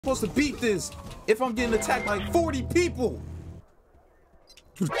Supposed to beat this if I'm getting attacked like 40 people.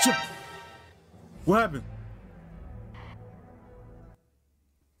 What happened?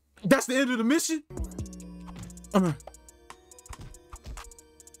 That's the end of the mission?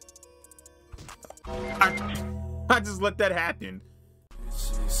 I just let that happen.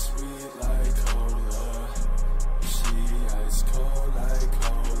 She's sweet like cola. She ice cold like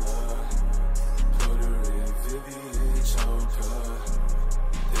cola. Put her in Vivian choker.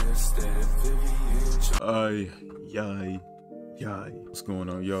 This that Vivian choker. Yay. What's going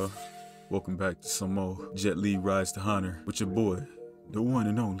on, y'all? Welcome back to some more Jet Li Rise to Honor with your boy, the one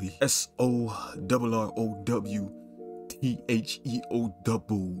and only sorrowtheodd.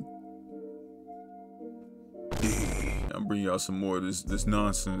 I'm bringing y'all some more of this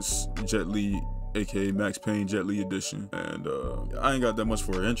nonsense, Jet Li, aka Max Payne Jet Li edition, and I ain't got that much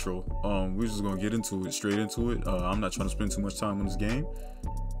for an intro. We're just gonna get into it, straight into it. I'm not trying to spend too much time on this game,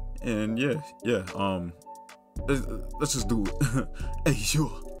 and yeah. Let's just do it. Hey,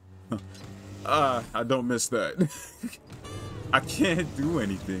 yo. I don't miss that. I can't do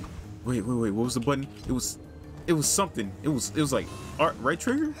anything. Wait. What was the button? It was something. It was like right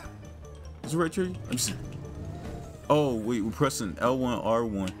trigger. Is it right trigger? Let me see. Oh wait, we're pressing L1,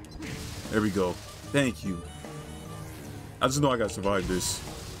 R1. There we go. Thank you. I just know I gotta survive this.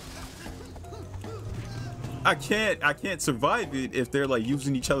 I can't survive it if they're like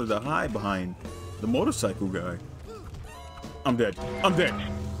using each other to hide behind the motorcycle guy. I'm dead.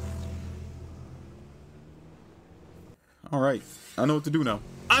 All right, I know what to do now.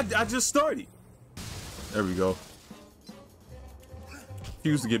 I just started. There we go. He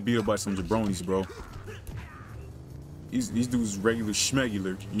used to get beat up by some jabronis, bro. These dudes regular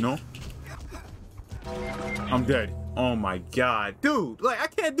schmegular, you know? I'm dead. Oh my god. Dude, like I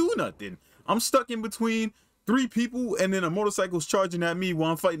can't do nothing. I'm stuck in between 3 people and then a motorcycle's charging at me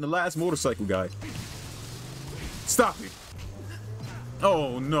while I'm fighting the last motorcycle guy. Stop it.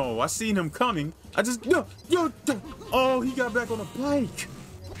 Oh no, I seen him coming. I just oh, he got back on the bike.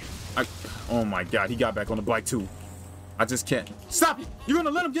 Oh my god, he got back on the bike too. I just can't. Stop it! You're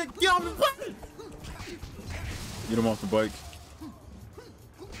gonna let him get on the bike! Get him off the bike.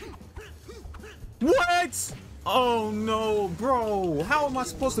 What? Oh no, bro. How am I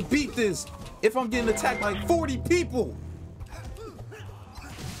supposed to beat this if I'm getting attacked like 40 people?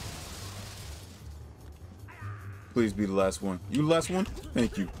 Please be the last one. You the last one?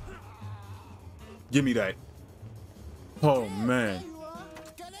 Thank you. Give me that. Oh man.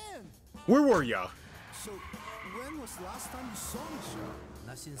 Where were y'all? So, when was the last time you saw me, sir?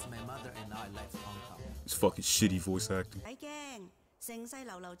 Not since my mother and I left Hong Kong. It's fucking shitty voice acting.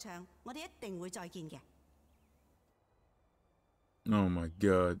 Oh my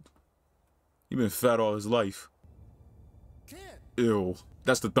god. He been fat all his life. Ew.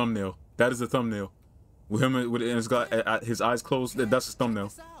 That's the thumbnail. That is the thumbnail. With him with his eyes closed, that's his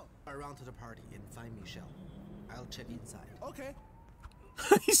thumbnail. Around to the party and find Michelle. I'll check inside. Okay.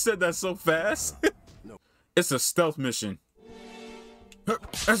 He said that so fast. No. It's a stealth mission.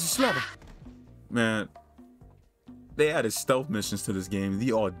 That's a slaughter. Man, they added stealth missions to this game.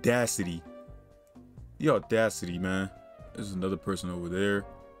 The audacity. Man. There's another person over there.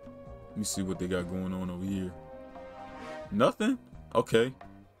 Let me see what they got going on over here. Nothing? Okay.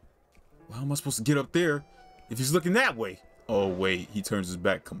 Well, how am I supposed to get up there if he's looking that way? Oh, wait. He turns his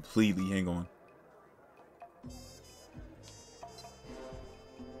back completely. Hang on.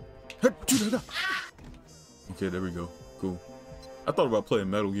 Okay, there we go. Cool. I thought about playing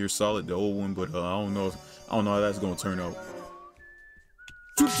Metal Gear Solid, the old one, but I don't know how that's gonna turn out.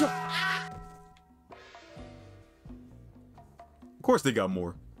 Of course they got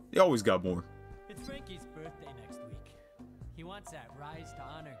more. They always got more. It's Frankie's birthday next week. He wants that Rise to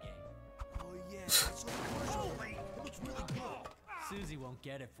Honor game. Oh yeah, that's holy. It looks really good. Susie won't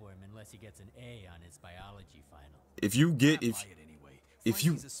get it for him unless he gets an A on his biology final. If you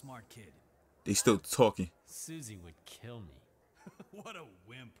Frankie's a smart kid. they still talking. Susie would kill me. What a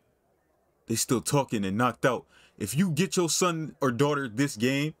wimp. They still talking and knocked out. If you get your son or daughter this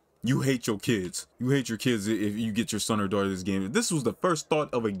game, you hate your kids. You hate your kids if you get your son or daughter this game. If this was the first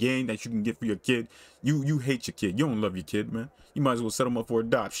thought of a game that you can get for your kid, you hate your kid. You don't love your kid, man. You might as well set them up for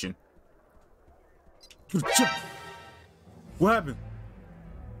adoption. What happened?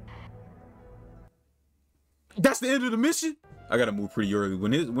 That's the end of the mission? I gotta move pretty early.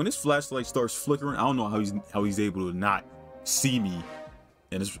 When his flashlight starts flickering, I don't know how he's able to not see me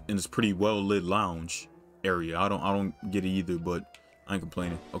in this pretty well lit lounge area. I don't get it either, but I ain't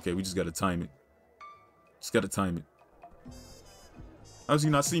complaining. Okay, we just gotta time it. How does he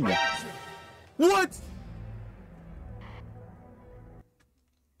not see me? What?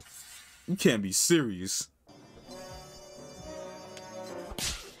 You can't be serious.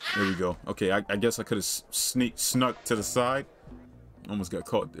 There we go. Okay, I guess I could have snuck to the side. Almost got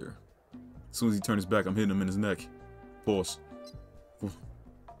caught there. As soon as he turned his back, I'm hitting him in his neck. Pause.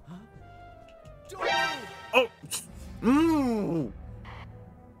 Oh!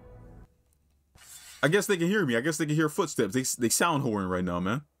 I guess they can hear me. I guess they can hear footsteps. They sound whoring right now,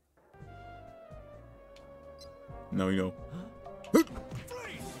 man. No, you know.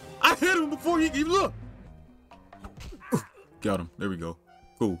 I hit him before he even looked. Got him. There we go.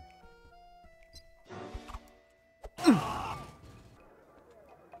 Cool.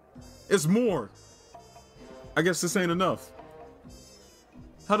 It's more. I guess this ain't enough.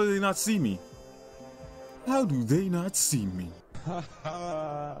 How do they not see me? How do they not see me?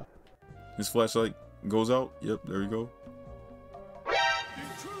 His flashlight goes out. Yep, there you go.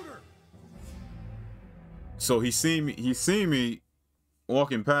 Intruder. So he seen me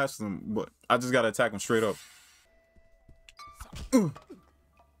walking past him, but I just gotta attack him straight up.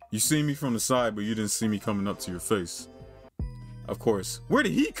 You see me from the side, but you didn't see me coming up to your face. Of course. Where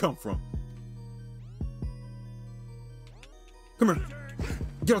did he come from? Come here.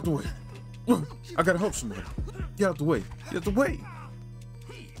 Get out the way. I gotta help somebody. Get out the way. Get out the way.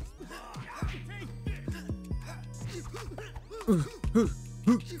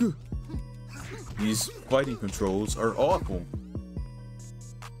 These fighting controls are awful.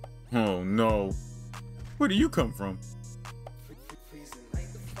 Oh no. Where do you come from?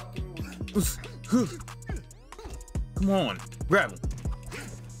 Come on, grab him.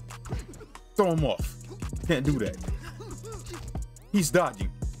 Throw him off. Can't do that. He's dodging.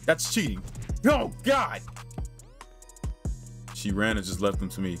 That's cheating. Oh God! She ran and just left him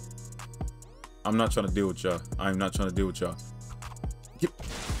to me. I'm not trying to deal with y'all. I'm not trying to deal with y'all. Get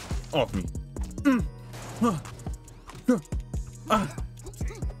off me.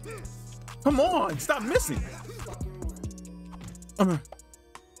 Come on, stop missing.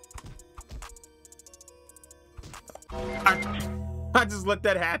 I just let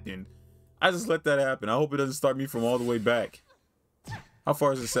that happen. I just let that happen. I hope it doesn't start me from all the way back. How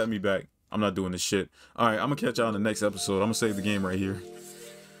far does it set me back? I'm not doing this shit. Alright, I'm gonna catch y'all in the next episode. I'm gonna save the game right here.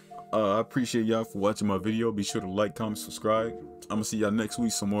 I appreciate y'all for watching my video. Be sure to like, comment, subscribe. I'm gonna see y'all next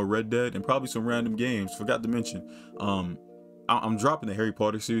week. Some more Red Dead and probably some random games. Forgot to mention. I'm dropping the Harry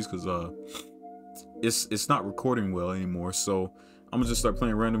Potter series because it's not recording well anymore. So I'm gonna just start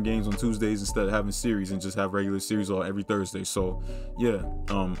playing random games on Tuesdays instead of having series and just have regular series on every Thursday. So yeah,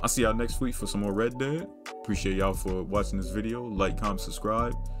 I'll see y'all next week for some more Red Dead. Appreciate y'all for watching this video. Like, comment,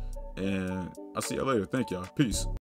 subscribe, and I'll see y'all later. Thank y'all. Peace.